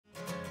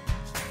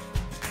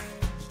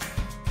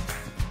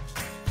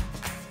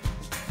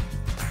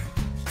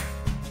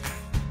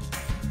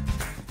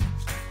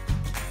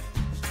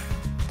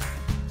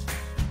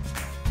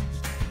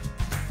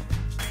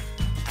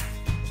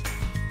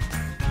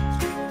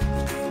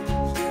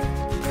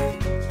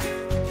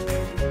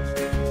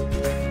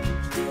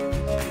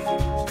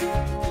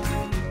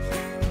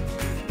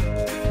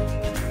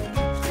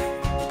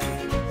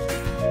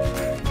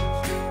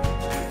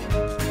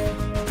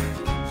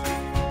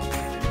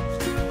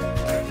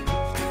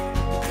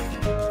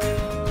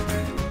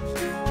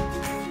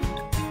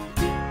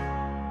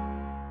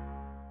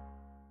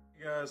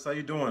guys, how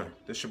you doing?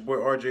 This your boy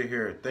RJ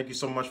here. Thank you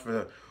so much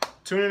for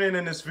tuning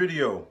in this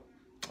video.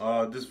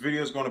 This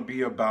video is going to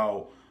be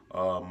about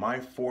my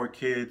 4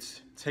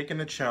 kids taking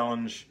the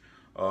challenge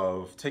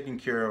of taking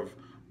care of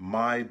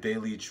my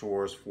daily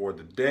chores for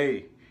the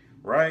day,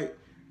 right?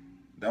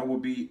 That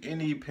would be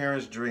any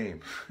parent's dream.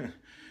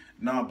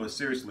 Nah, but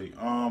seriously,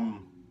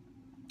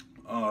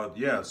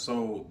 yeah,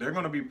 so they're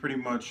going to be pretty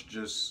much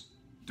just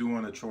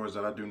doing the chores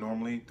that I do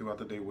normally throughout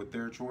the day with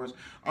their chores.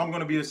 I'm going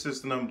to be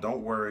assisting them,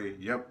 don't worry.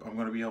 Yep, I'm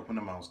going to be helping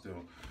them out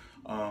still.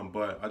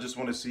 But I just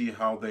want to see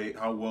how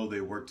well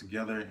they work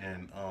together,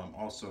 and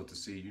also to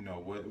see, you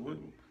know,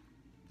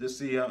 to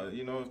see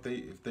you know,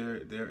 if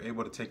they're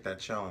able to take that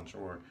challenge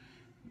or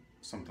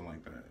something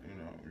like that. You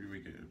know, we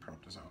could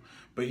prompt this out.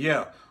 But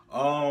yeah,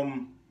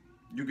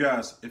 you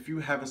guys, if you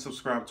haven't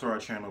subscribed to our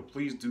channel,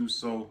 please do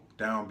so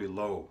down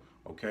below.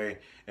 Okay,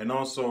 and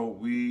also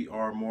we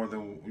are more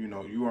than, you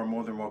know, you are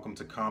more than welcome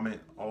to comment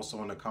also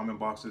in the comment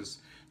boxes,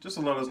 just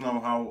to let us know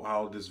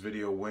how this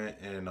video went,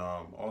 and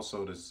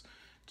also just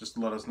to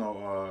let us know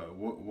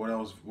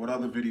what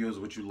other videos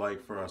would you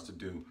like for us to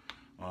do.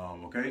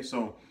 Okay,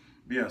 so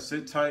yeah,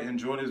 sit tight,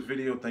 enjoy this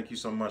video. Thank you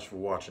so much for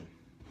watching.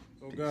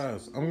 So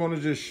guys, I'm going to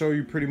just show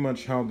you pretty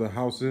much how the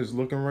house is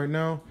looking right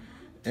now,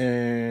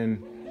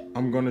 and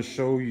I'm going to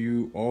show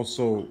you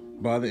also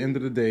by the end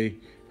of the day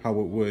how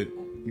it would,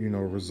 you know,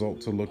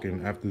 result to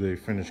looking after they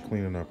finish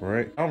cleaning up. All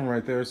right, I'm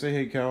right there. Say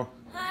hey, Cal.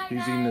 Hi,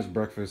 he's eating his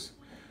breakfast.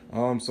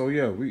 So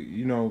yeah, we,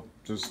 you know,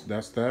 just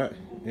that's that.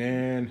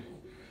 And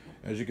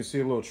as you can see,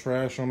 a little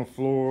trash on the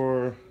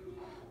floor.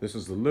 This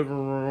is the living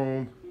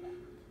room.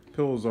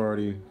 Pillow's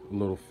already a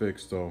little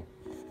fixed, though.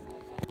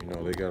 You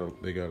know, they got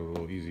a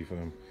little easy for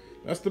them.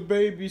 That's the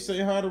baby. Say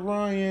hi to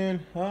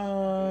Ryan.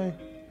 Hi.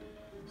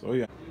 So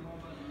yeah,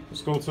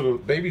 let's go to the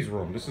baby's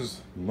room. This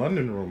is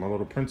London room, my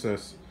little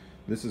princess.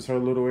 This is her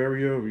little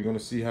area. We're gonna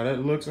see how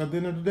that looks at the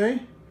end of the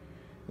day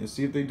and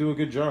see if they do a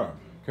good job.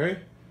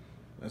 Okay,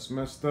 that's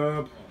messed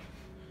up.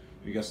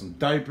 We got some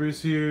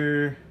diapers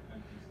here.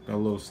 Got a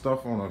little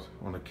stuff on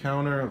the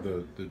counter of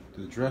the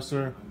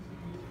dresser.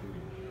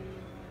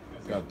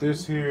 Got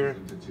this here.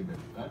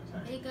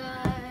 Hey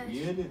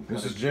guys.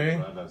 This is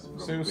Jay.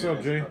 Say what's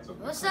up, Jay.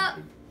 What's up?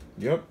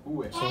 Yep.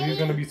 So he's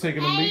gonna be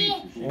taking the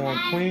lead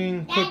on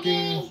cleaning,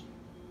 cooking,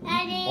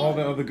 all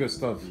the other good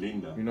stuff.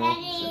 You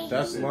know,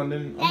 that's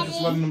London. I'm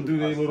just letting them do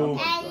their little.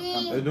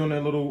 They're doing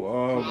their little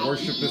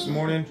worship this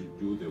morning.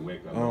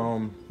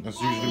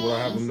 That's usually what I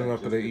have them do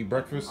after they eat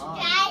breakfast.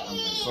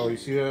 So you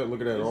see that?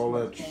 Look at that. All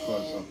that.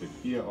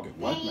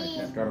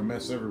 Got a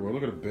mess everywhere.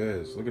 Look at the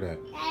beds. Look at that.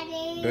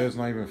 Bed's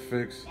not even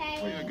fixed.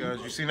 Oh yeah, guys,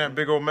 you seen that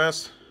big old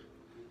mess?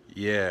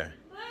 Yeah,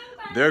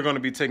 they're gonna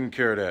be taking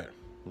care of that,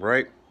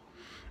 right?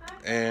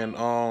 And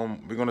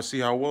we're gonna see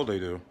how well they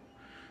do.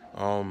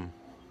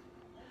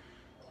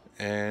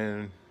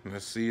 And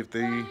let's see if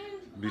they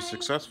be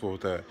successful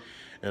with that.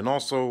 And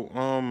also,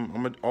 I'm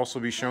gonna also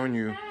be showing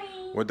you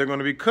what they're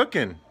gonna be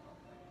cooking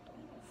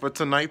for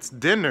tonight's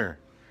dinner.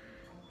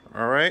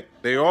 All right,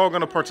 they all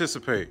gonna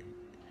participate,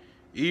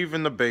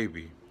 even the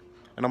baby.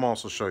 And I'm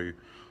also show you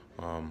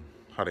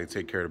how they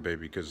take care of the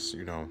baby, because,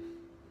 you know,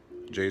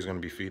 Jay's gonna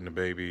be feeding the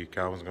baby,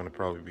 Calvin's gonna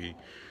probably be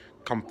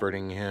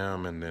comforting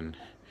him, and then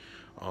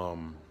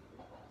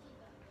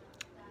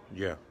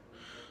yeah.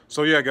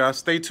 So yeah, guys,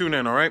 stay tuned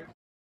in. All right.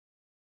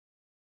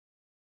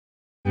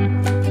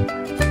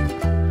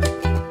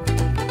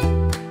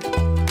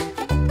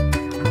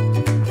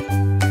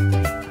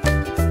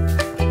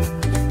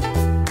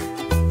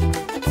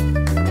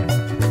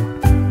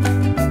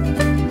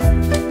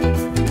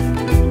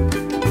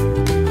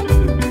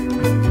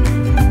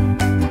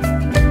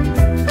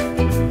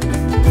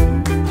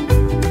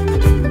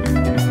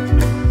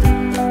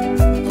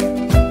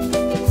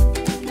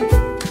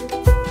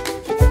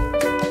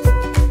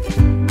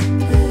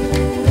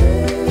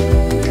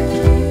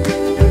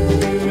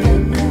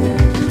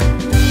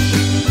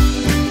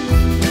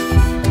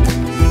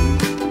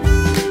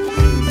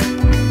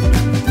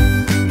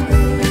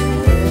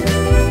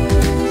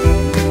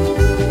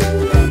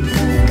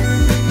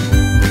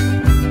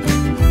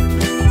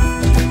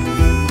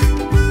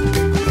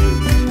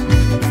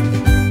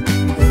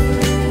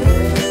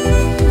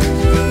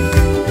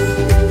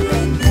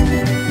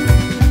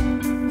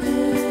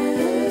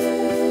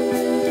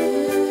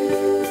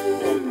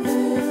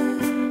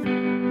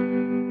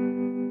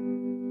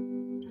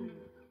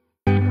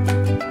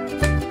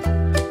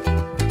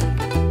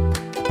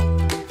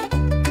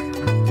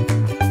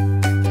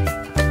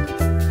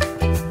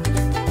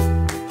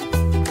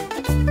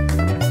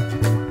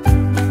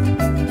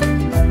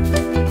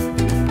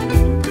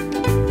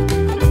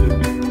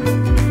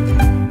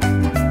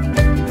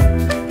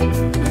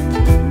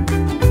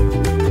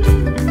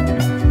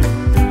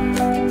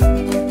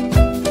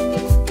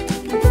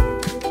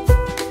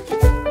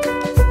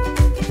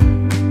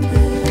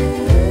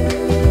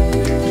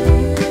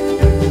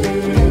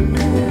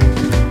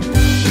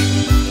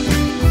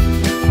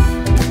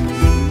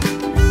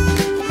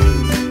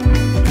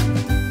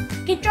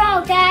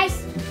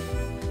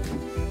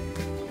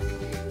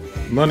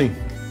 Money.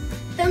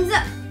 Thumbs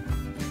up.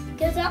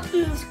 Thumbs up.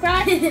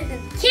 subscribe.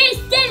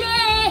 Cheers,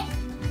 Dilly!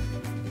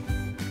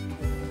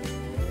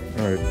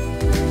 All right.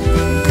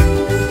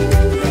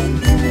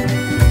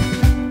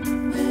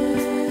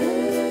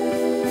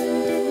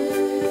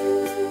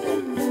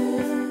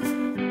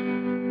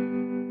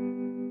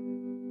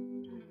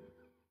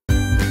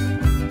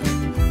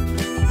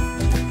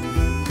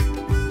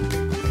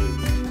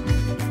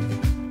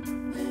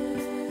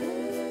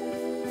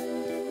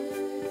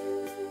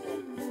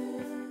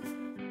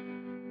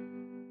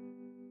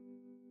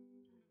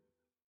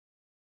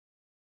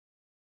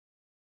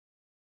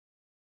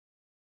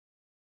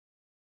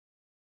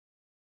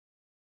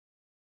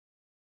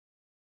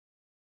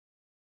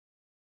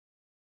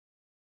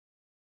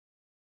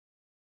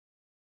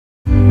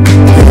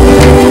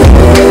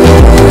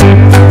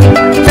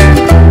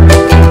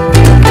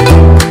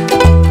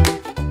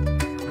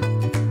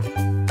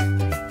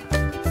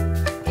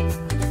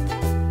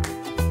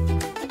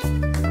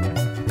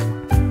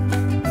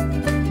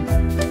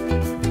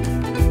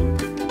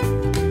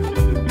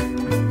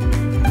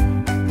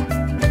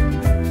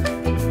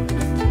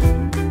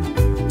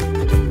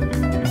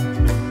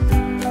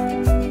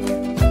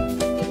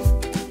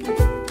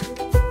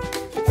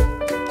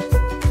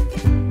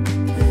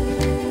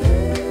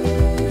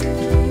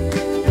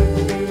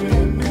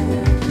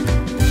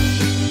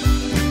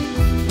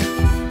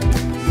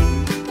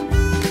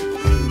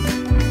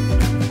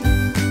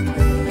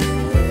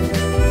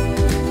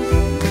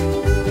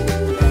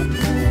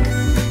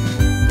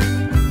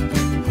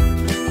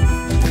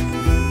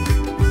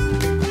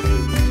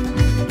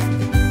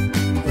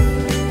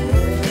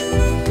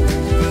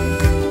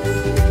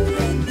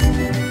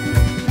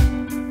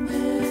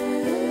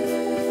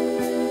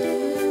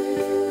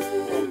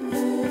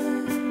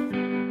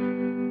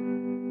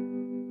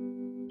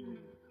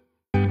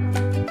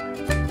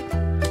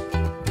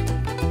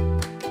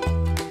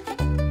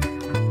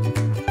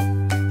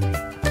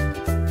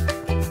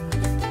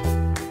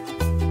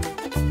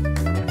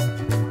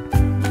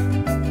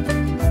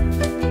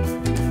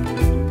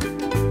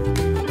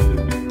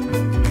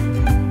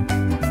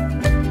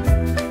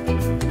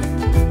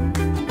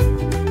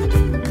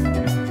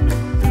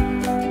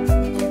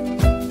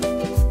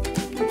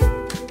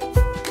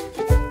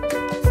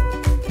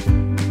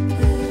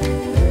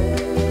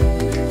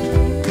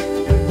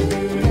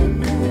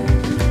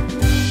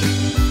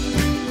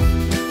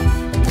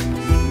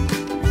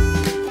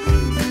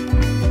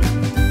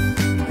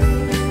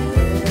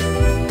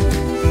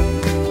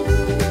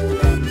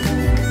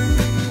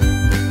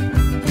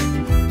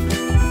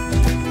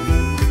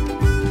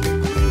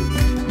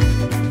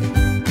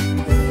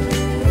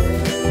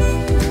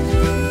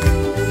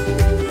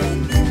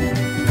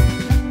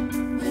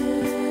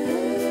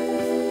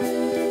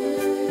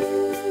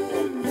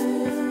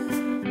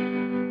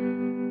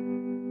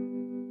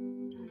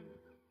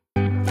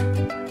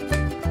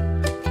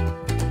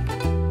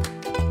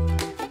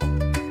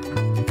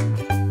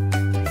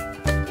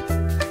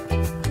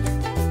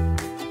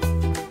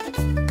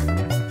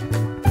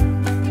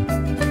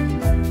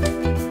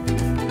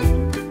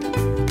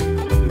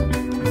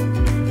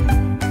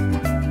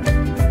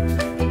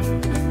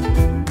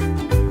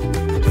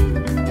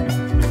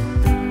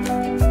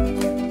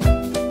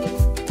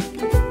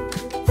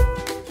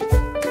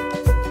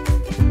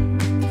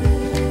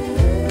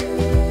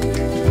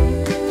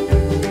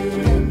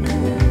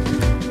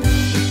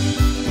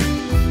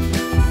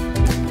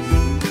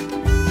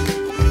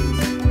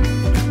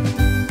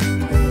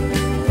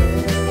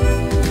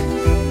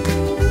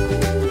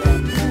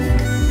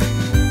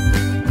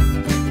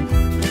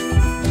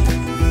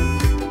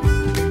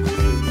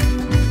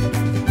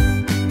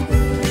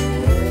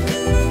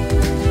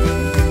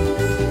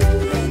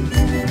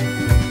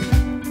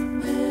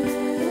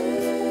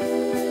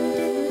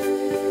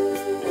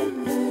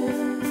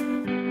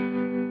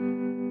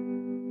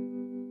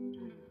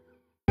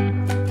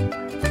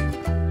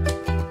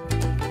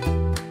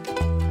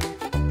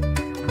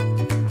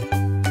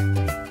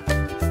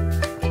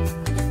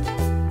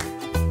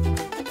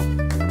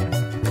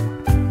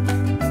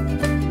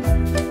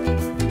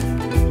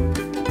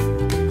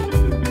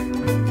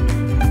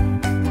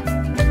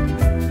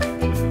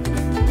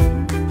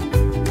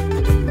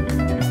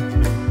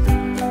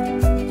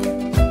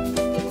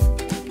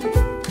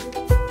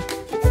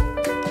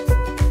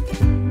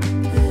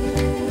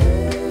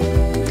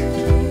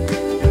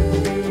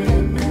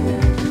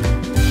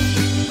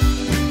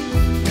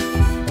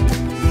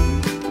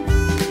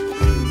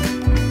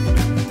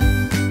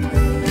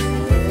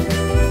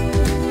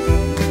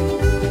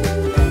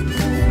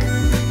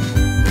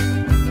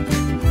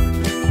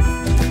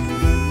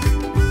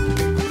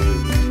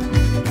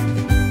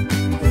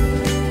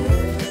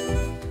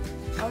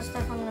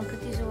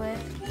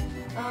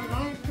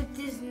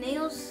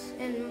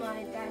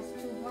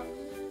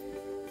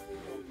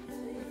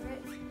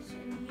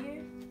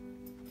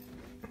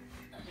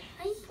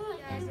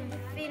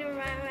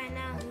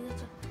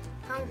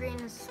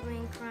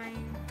 swing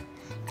crying.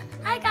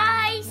 Hi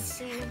guys!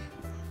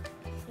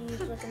 He's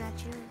looking at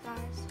you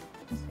guys.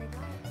 Say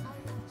bye.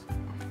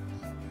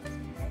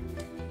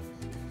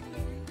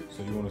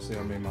 So you want to say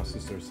I made my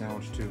sister a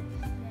sandwich too?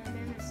 Yeah,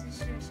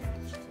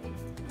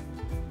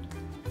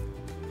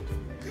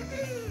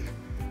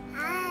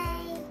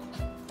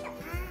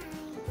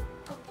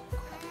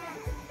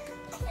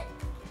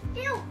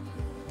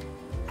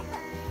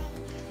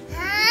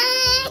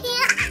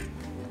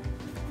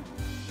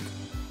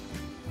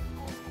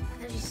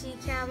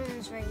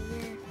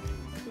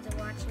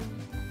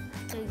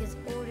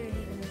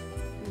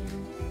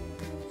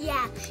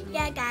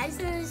 Yeah, guys.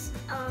 There's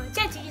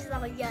Chuck E. Cheese.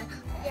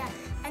 Yeah.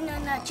 And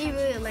then she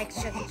really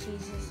likes Chuck E.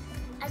 Cheese's.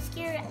 I'm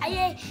scared.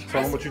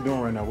 Tell them what you're doing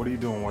right now. What are you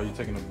doing while you're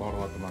taking the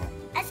bottle out the mouth?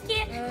 I'm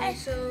scared.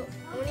 So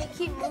when he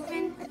keep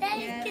moving,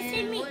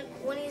 me.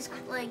 when he's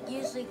like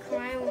usually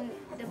crying when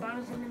the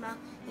bottle's in the mouth,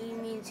 he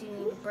means you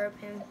need to burp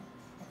him.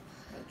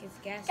 Like it's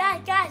gas.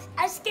 Guys,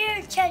 I'm scared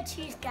of Chuck E.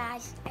 Cheese,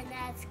 guys. And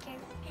I'm scared.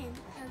 And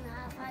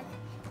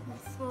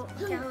Well,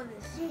 okay, hold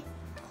this.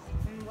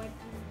 And wipe him.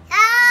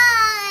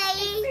 Hi!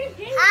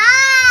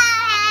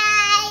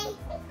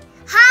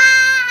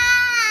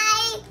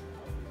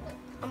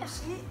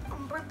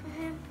 I'm burping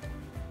him.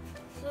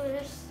 So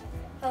there's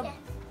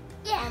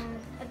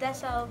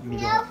that's how You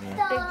big don't,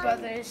 yeah.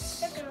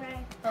 brothers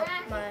help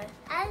my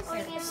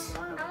parents.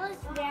 I was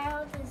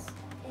down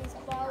this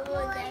bottle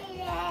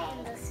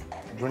and this.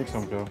 Drink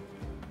some, Joe.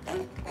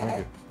 Drink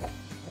it.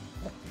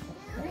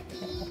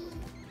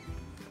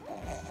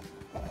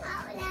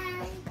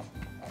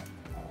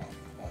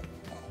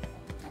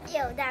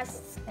 Yo, that's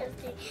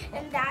disgusting.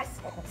 And that's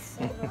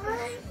so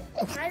good.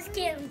 I just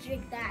can't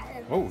drink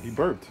that. Oh, he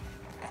burped.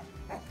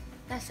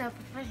 That's how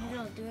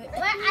professionals do it.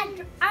 But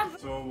I'm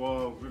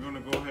So we're gonna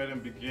go ahead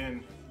and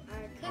begin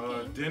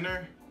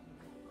dinner.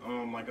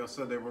 Like I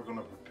said, they were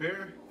gonna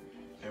prepare,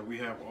 and we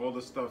have all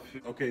the stuff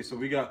here. Okay, so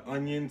we got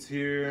onions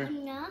here.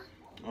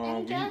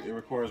 It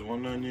requires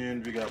 1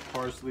 onion. We got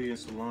parsley and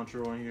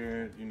cilantro on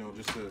here, you know,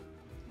 just to,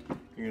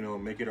 you know,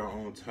 make it our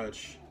own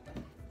touch.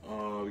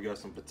 We got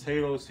some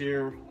potatoes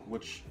here,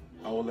 which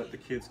I will let the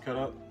kids cut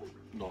up.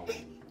 No,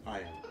 I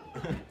am.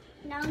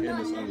 And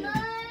this onion.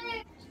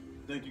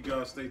 Thank you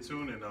guys. Stay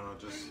tuned and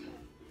just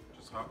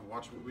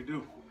watch what we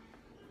do.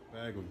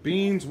 Bag of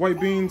beans, white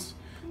beans.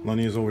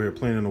 Lunny is over here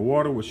playing in the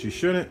water, which she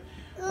shouldn't.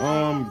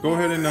 Go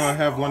ahead and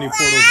have Lunny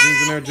pour those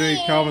beans in there. Jay,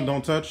 Calvin,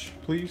 don't touch,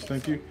 please.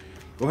 Thank you.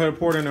 Go ahead and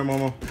pour it in there,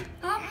 Mama.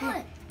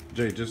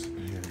 Jay, just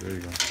here. There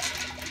you go.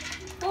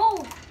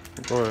 Oh.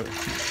 Go ahead.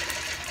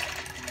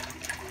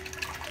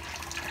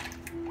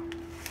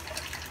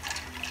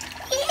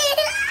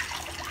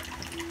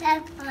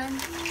 That's fun.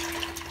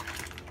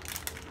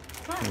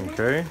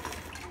 Okay.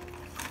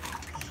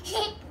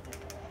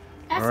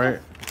 All right.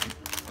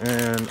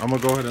 And I'm gonna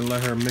go ahead and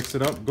let her mix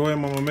it up. Go ahead,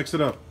 Mama, mix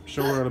it up.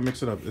 Show her how to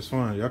mix it up. It's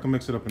fine. Y'all can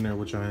mix it up in there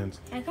with your hands.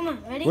 All right, come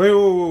on, ready? Wait,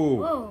 whoa.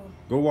 Whoa.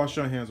 Go wash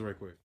your hands right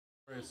quick.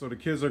 All right, so the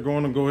kids are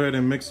going to go ahead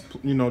and mix,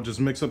 you know, just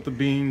mix up the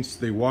beans.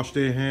 They wash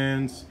their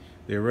hands.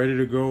 They're ready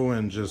to go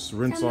and just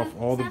rinse off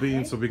all the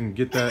beans so we can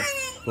get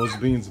those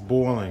beans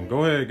boiling.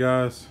 Go ahead,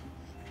 guys.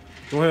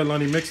 Go ahead,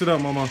 Lunny. Mix it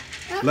up, Mama.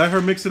 Let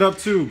her mix it up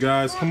too,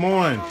 guys. Come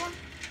on.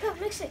 Go,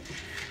 mix it.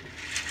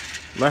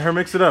 Let her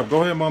mix it up.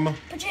 Go ahead, Mama.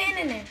 Put your hand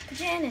in there. Put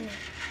your hand in there.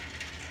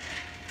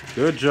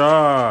 Good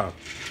job.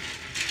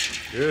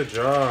 Good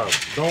job.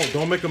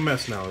 Don't make a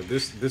mess now.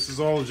 This is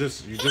all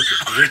just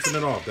rinsing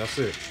it off. That's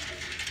it.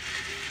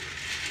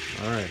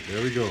 All right,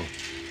 there we go.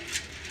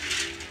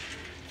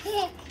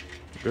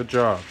 Good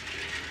job.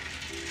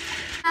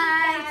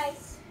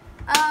 Guys,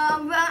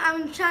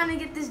 I'm trying to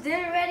get this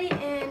dinner ready,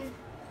 and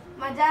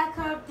my dad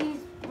cut up these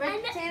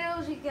red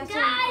potatoes. He got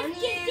some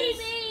onions.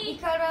 He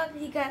cut up.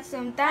 He got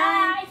some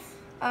thyme,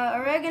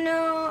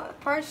 oregano,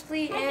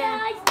 parsley,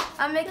 and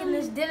I'm making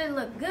this dinner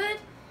look good.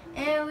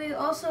 And we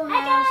also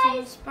have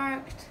some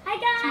sparked,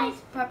 some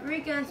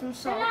paprika, and some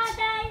salt.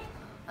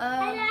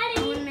 I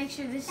want to make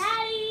sure this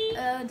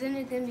dinner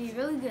is going to be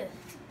really good.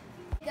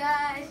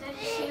 Guys, as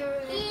you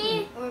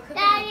see, we're cooking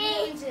the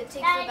beans. It takes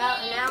about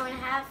an hour and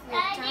a half with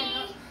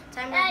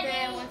time right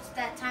there. Once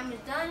that time is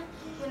done,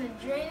 we're going to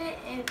drain it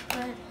and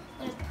we're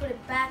going to put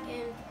it back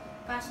in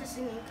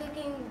processing and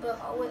cooking, but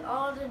with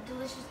all the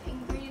delicious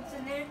ingredients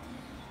in there.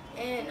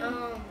 And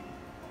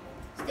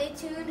stay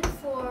tuned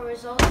for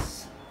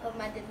results of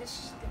my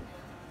delicious dinner.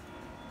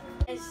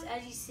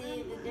 As you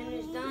see, the dinner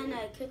is done.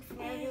 I cooked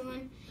for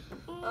everyone,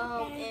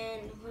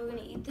 and we're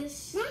gonna eat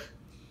this.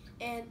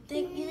 And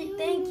thank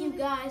you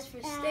guys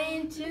for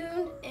staying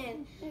tuned,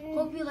 and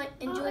hope you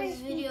enjoy this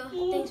video.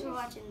 Thanks for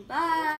watching. Bye.